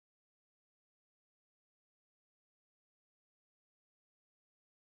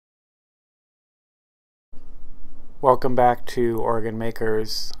Welcome back to Oregon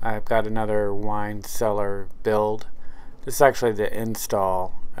Makers. I've got another wine cellar build. This is actually the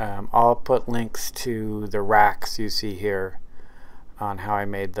install. I'll put links to the racks you see here on how I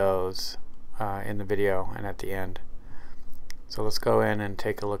made those in the video and at the end. So let's go in and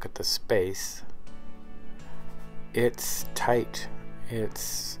take a look at the space. It's tight.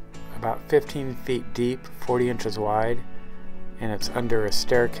 It's about 15 feet deep, 40 inches wide, and it's under a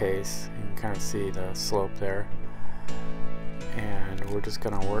staircase. You can kind of see the slope there. And we're just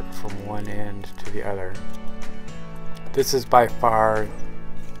going to work from one end to the other. This is by far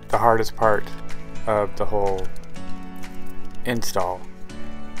the hardest part of the whole install,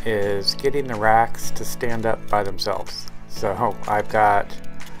 is getting the racks to stand up by themselves. So I've got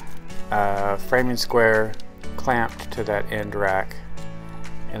a framing square clamped to that end rack,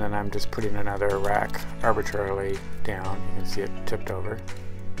 and then I'm just putting another rack arbitrarily down. You can see it tipped over,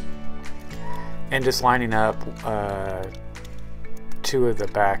 and just lining up two of the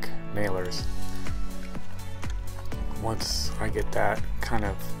back nailers. Once I get that kind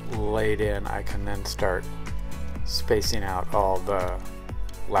of laid in, I can then start spacing out all the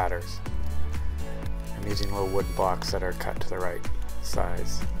ladders. I'm using little wood blocks that are cut to the right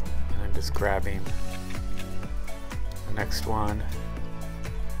size, and I'm just grabbing the next one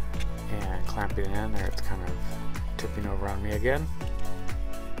and clamping it in there. It's kind of tipping over on me again.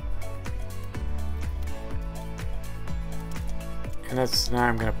 And now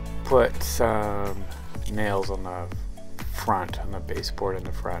I'm going to put some nails on the front, on the baseboard in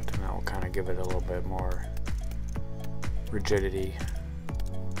the front, and that will kind of give it a little bit more rigidity,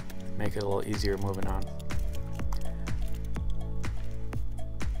 make it a little easier moving on.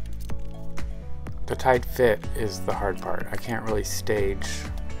 The tight fit is the hard part. I can't really stage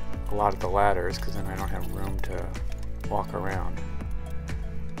a lot of the ladders because then I don't have room to walk around.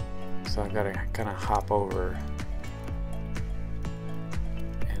 So I've got to kind of hop over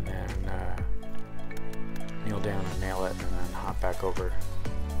and then kneel down and nail it, and then hop back over.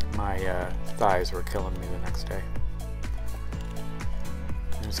 My thighs were killing me the next day.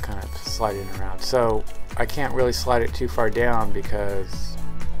 I'm just kind of sliding around. So I can't really slide it too far down because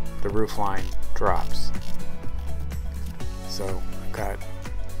the roof line drops. So I've got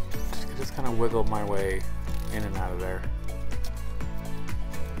to just kind of wiggle my way in and out of there.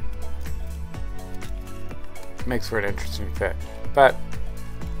 Makes for an interesting fit. But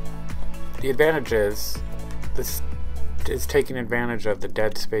the advantage is this is taking advantage of the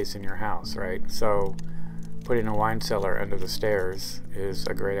dead space in your house, right? So putting a wine cellar under the stairs is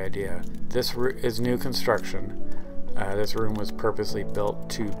a great idea. This is new construction. This room was purposely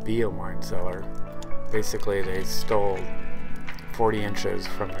built to be a wine cellar. Basically, they stole 40 inches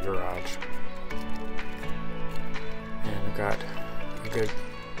from the garage. And we've got a good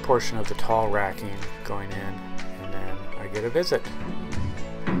portion of the tall racking going in, and then I get a visit.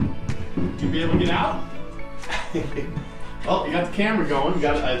 You be able to get out? Well, you got the camera going. You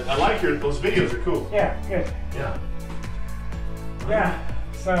got. I like those videos are cool. Yeah, good. Yeah. Yeah.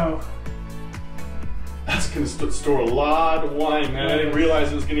 So that's gonna store a lot of wine, man. I didn't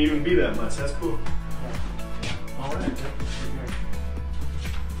realize it was gonna even be that much. That's cool. Yeah. All right.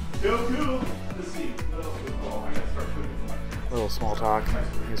 Cool. Let's see. Oh, I gotta start cooking. A little small talk.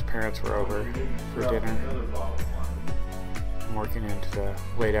 His parents were over for dinner. I'm working into the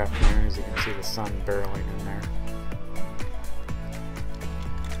late afternoon. As you can see, the sun barreling in there.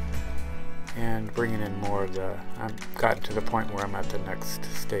 And bringing in more of the... I've gotten to the point where I'm at the next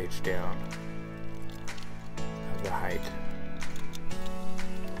stage down of the height.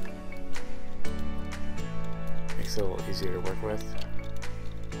 Makes it a little easier to work with.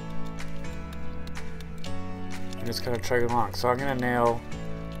 And just kind of chug along. So I'm going to nail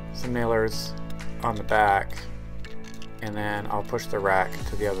some nailers on the back, and then I'll push the rack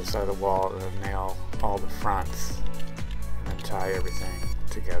to the other side of the wall and nail all the fronts, and then tie everything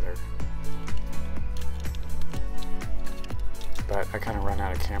together. But I kind of run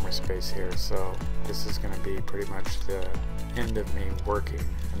out of camera space here, so this is going to be pretty much the end of me working,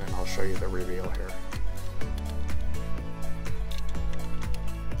 and then I'll show you the reveal here.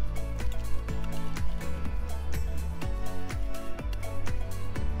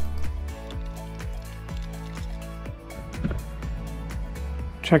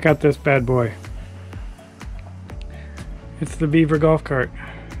 Check out this bad boy. It's the Beaver golf cart.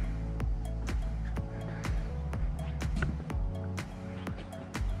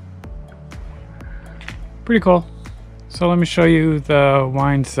 Pretty cool. So let me show you the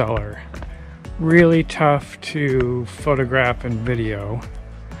wine cellar. Really tough to photograph and video.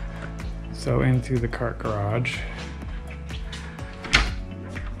 So into the cart garage.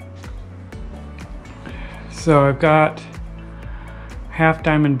 So I've got half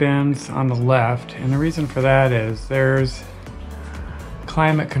diamond bins on the left, and the reason for that is there's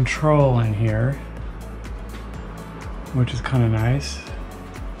climate control in here, which is kind of nice.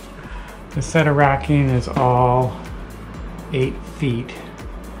 The set of racking is all 8 feet,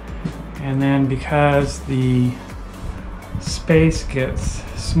 and then because the space gets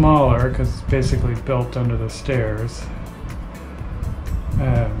smaller because it's basically built under the stairs,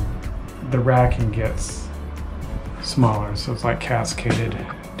 the racking gets smaller, so it's like cascaded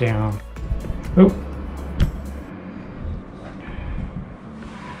down. Oop.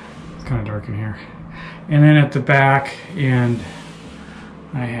 It's kind of dark in here. And then at the back end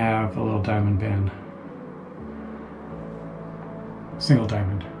I have a little diamond bin, single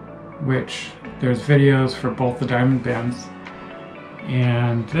diamond, which there's videos for both the diamond bins,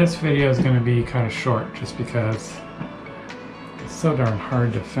 and this video is going to be kind of short just because it's so darn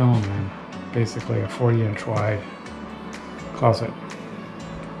hard to film in basically a 40-inch wide closet.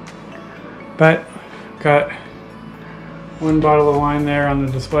 But got one bottle of wine there on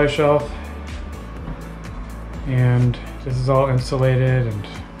the display shelf, and this is all insulated and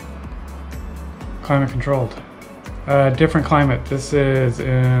climate controlled. Different climate. This is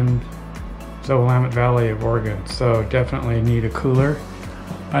in the Willamette Valley of Oregon, so definitely need a cooler,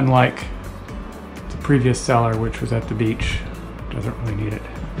 unlike the previous cellar, which was at the beach. Doesn't really need it.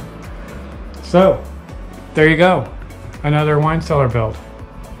 So there you go, another wine cellar build.